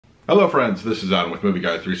Hello friends, this is Adam with Movie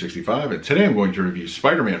Guy 365, and today I'm going to review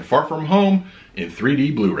Spider-Man Far From Home in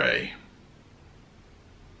 3D Blu-ray.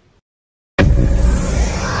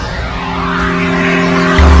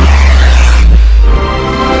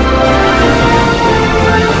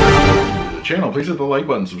 Channel, please hit the like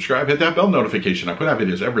button, subscribe, hit that bell notification. I put out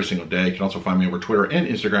videos every single day. You can also find me over Twitter and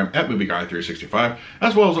Instagram at MovieGuy365,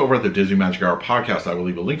 as well as over at the Disney Magic Hour podcast. I will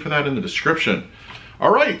leave a link for that in the description.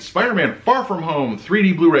 Alright, Spider-Man Far From Home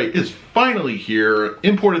 3D Blu-ray is finally here.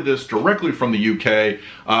 Imported this directly from the UK.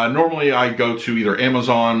 Normally I go to either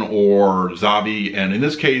Amazon or Zavi, and in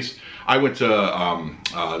this case I went to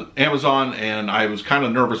Amazon, and I was kind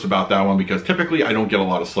of nervous about that one because typically I don't get a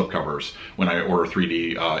lot of slipcovers when I order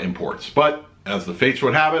 3D imports. But as the fates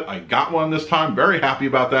would have it, I got one this time. Very happy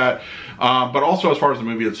about that. But also as far as the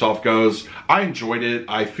movie itself goes, I enjoyed it.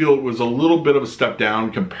 I feel it was a little bit of a step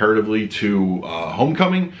down comparatively to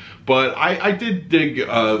Homecoming, but I did dig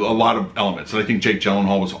a lot of elements, and I think Jake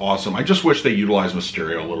Gyllenhaal was awesome. I just wish they utilized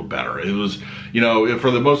Mysterio a little better. It was, you know,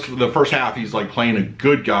 for the first half, he's like playing a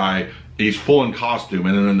good guy. He's full in costume,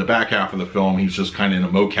 and then in the back half of the film, he's just kind of in a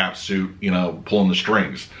mocap suit, you know, pulling the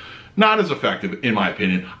strings. Not as effective, in my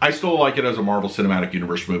opinion. I still like it as a Marvel Cinematic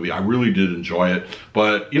Universe movie. I really did enjoy it.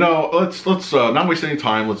 But, you know, let's not waste any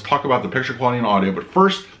time. Let's talk about the picture quality and audio. But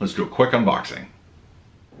first, let's do a quick unboxing.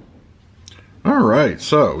 Alright,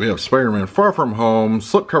 so we have Spider-Man Far From Home,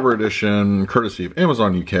 slipcover edition, courtesy of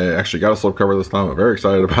Amazon UK. I actually got a slipcover this time. I'm very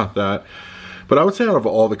excited about that. But I would say out of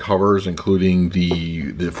all the covers, including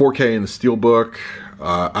the 4K and the Steelbook,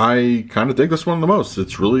 I kind of dig this one the most.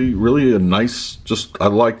 It's really a nice, I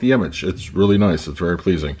like the image. It's really nice. It's very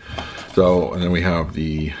pleasing. So, and then we have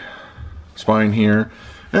the spine here,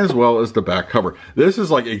 as well as the back cover. This is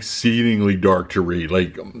like exceedingly dark to read.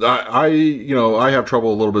 Like you know, I have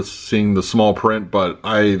trouble a little bit seeing the small print, but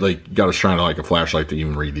I like got to shine like a flashlight to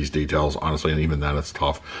even read these details, honestly, and even then it's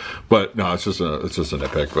tough. But no, it's just a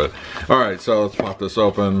nitpick. But all right, so let's pop this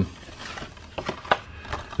open.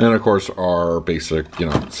 And of course our basic, you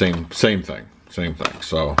know, same thing.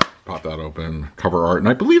 So pop that open, cover art, and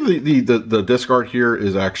I believe the disc art here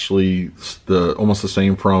is actually almost the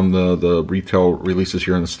same from the retail releases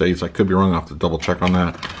here in the States. I could be wrong. I have to double check on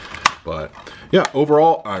that. But yeah,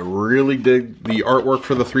 overall I really dig the artwork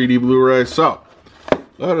for the 3D Blu-ray. So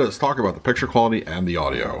let us talk about the picture quality and the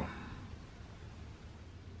audio.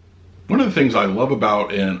 One of the things I love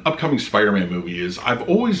about an upcoming Spider-Man movie is I've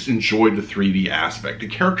always enjoyed the 3D aspect. The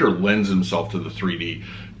character lends himself to the 3D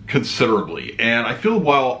considerably, and I feel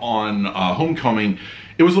while on Homecoming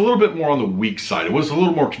it was a little bit more on the weak side. It was a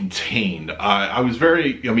little more contained. I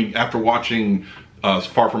mean, after watching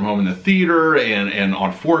Far From Home in the theater and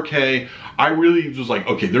on 4K, I really was like,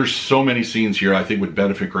 okay, there's so many scenes here I think would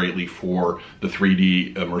benefit greatly for the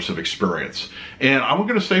 3D immersive experience. And I'm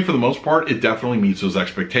going to say for the most part, it definitely meets those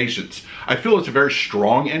expectations. I feel it's a very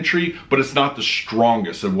strong entry, but it's not the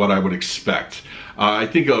strongest of what I would expect. I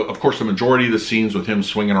think, of course, the majority of the scenes with him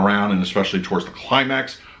swinging around, and especially towards the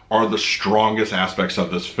climax, are the strongest aspects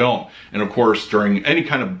of this film. And of course, during any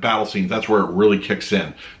kind of battle scenes, that's where it really kicks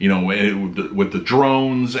in. You know, with the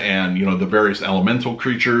drones and, you know, the various elemental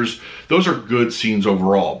creatures, those are good scenes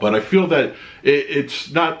overall. But I feel that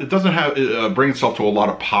it doesn't bring itself to a lot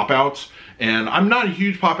of pop-outs. And I'm not a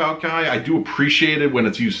huge pop-out guy. I do appreciate it when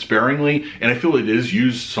it's used sparingly, and I feel it is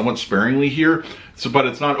used somewhat sparingly here. So, but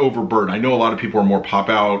it's not overburdened. I know a lot of people are more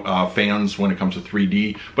pop-out fans when it comes to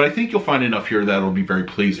 3D, but I think you'll find enough here that it'll be very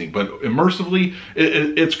pleasing. But immersively,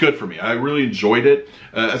 it's good for me. I really enjoyed it.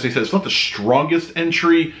 As I said, it's not the strongest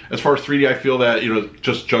entry as far as 3D. I feel that, you know,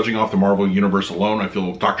 just judging off the Marvel Universe alone, I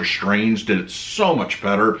feel Doctor Strange did it so much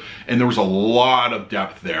better, and there was a lot of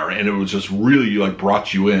depth there, and it was just really like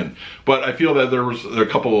brought you in. But I feel that there was a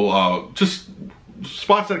couple just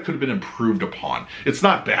spots that could have been improved upon. It's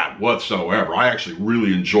not bad whatsoever. I actually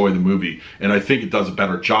really enjoy the movie, and I think it does a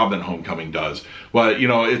better job than Homecoming does. But, you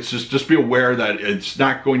know, it's just be aware that it's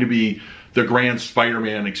not going to be the grand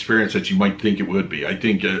Spider-Man experience that you might think it would be. I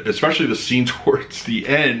think, especially the scene towards the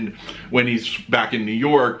end when he's back in New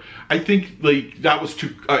York, I think like that was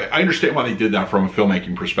too. I understand why they did that from a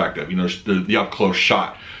filmmaking perspective. You know, the up close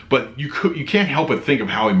shot. But you can't help but think of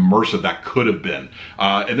how immersive that could have been.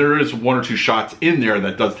 And there is one or two shots in there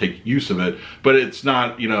that does take use of it, but it's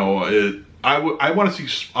not, you know, I want to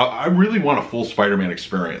see, I really want a full Spider-Man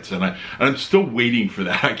experience, and I'm still waiting for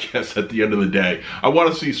that, I guess, at the end of the day. I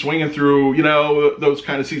want to see swinging through, you know, those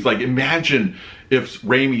kind of scenes. Like, imagine if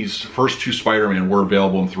Raimi's first two Spider-Man were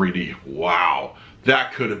available in 3D. Wow.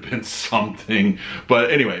 that could have been something.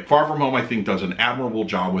 But anyway, Far From Home, I think, does an admirable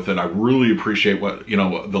job with it. I really appreciate what, you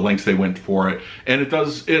know, the lengths they went for it, and it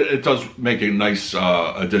does make a nice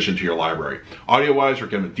addition to your library. Audio-wise, we're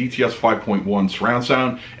getting a DTS 5.1 surround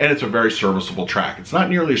sound, and it's a very serviceable track. It's not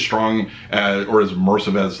nearly as strong or as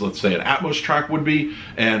immersive as, let's say, an Atmos track would be,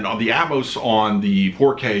 and the Atmos on the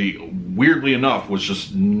 4K, weirdly enough, was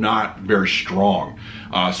just not very strong.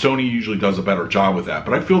 Sony usually does a better job with that,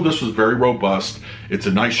 but I feel this was very robust. It's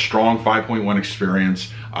a nice, strong 5.1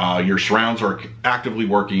 experience. Your surrounds are actively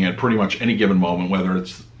working at pretty much any given moment, whether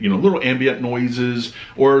it's, you know, little ambient noises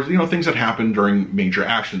or, you know, things that happen during major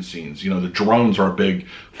action scenes. You know, the drones are a big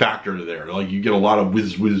factor there. Like, you get a lot of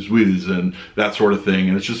whiz, whiz, whiz and that sort of thing,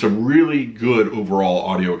 and it's just a really good overall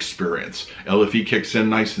audio experience. LFE kicks in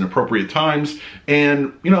nice and appropriate times,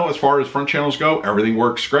 and, you know, as far as front channels go, everything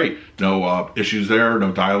works great. No issues there,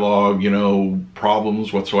 no dialogue, you know,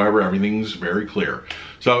 problems whatsoever. Everything's very clear.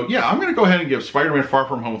 So yeah, I'm gonna go ahead and give Spider-Man Far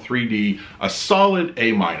From Home 3D a solid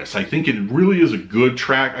A-. I think it really is a good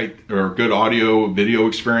track, or good audio video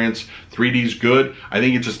experience. 3D is good. I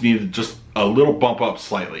think it just needed just a little bump up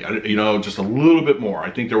slightly, you know, just a little bit more. I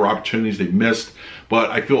think there were opportunities they missed, but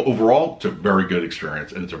I feel overall it's a very good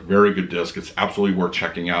experience, and it's a very good disc. It's absolutely worth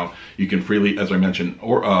checking out. You can freely, as I mentioned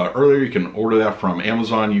earlier, you can order that from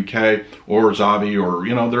Amazon UK or Zavi, or,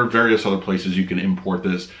 you know, there are various other places you can import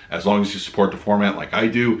this, as long as you support the format like I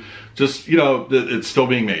do. Just, you know, it's still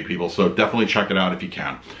being made, people, so definitely check it out if you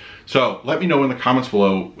can. So let me know in the comments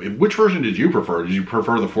below, which version did you prefer? Did you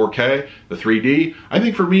prefer the 4K, the 3D? I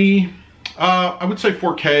think for me, I would say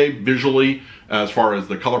 4K visually, as far as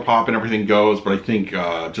the color pop and everything goes, but I think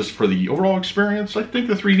just for the overall experience, I think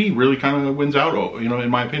the 3D really kind of wins out, you know, in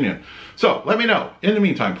my opinion. So let me know. In the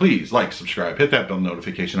meantime, please like, subscribe, hit that bell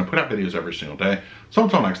notification. I put out videos every single day. So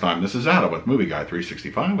until next time, this is Adam with Movie Guy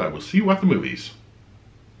 365. I will see you at the movies.